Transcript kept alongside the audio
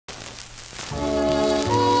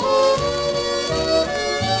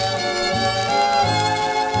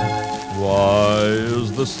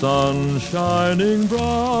the sun shining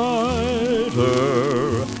brighter.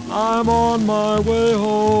 I'm on my way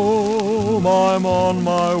home, I'm on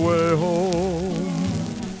my way home.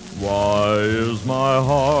 Why is my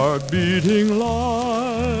heart beating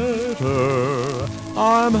lighter?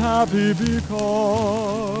 I'm happy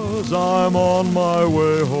because I'm on my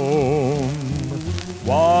way home.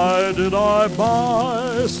 Why did I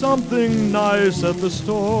buy something nice at the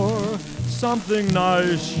store? Something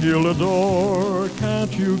nice she'll adore.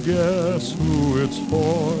 Can't you guess who it's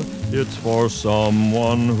for? It's for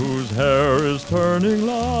someone whose hair is turning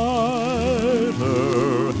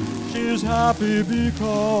lighter. She's happy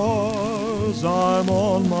because I'm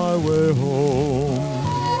on my way home.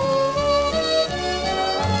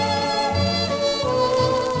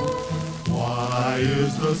 Why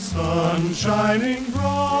is the sun shining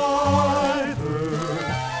brighter?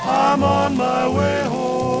 I'm on my way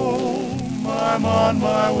home, I'm on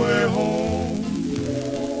my way home.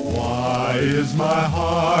 Why is my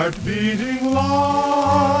heart beating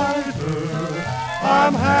lighter?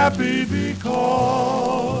 I'm happy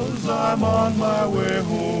because I'm on my way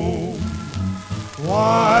home.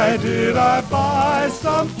 Why did I buy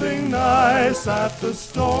something nice at the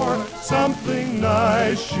store? Something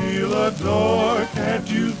nice she'll adore. Can't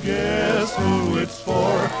you guess who it's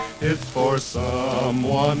for? It's for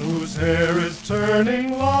someone whose hair is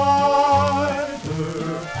turning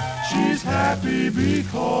lighter. She's happy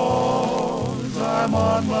because I'm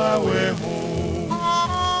on my way home.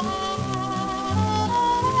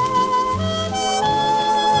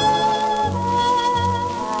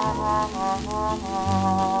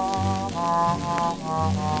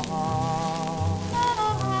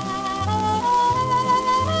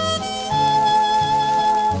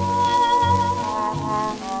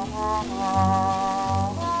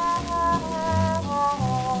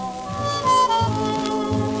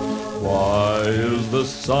 Why is the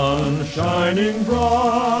sun shining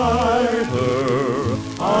brighter?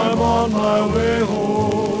 I'm on my way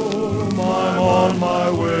home, I'm on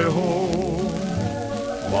my way home.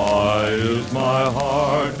 Why is my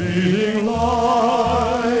heart beating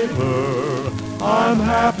lighter? I'm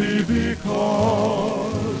happy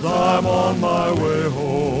because I'm on my way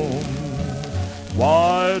home.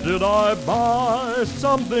 Why did I buy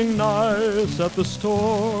something nice at the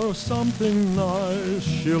store? Something nice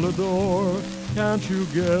she'll adore. Can't you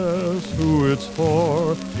guess who it's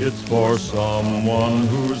for? It's for someone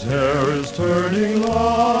whose hair is turning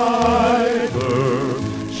lighter.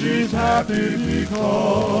 She's happy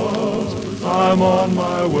because I'm on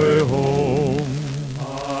my way home.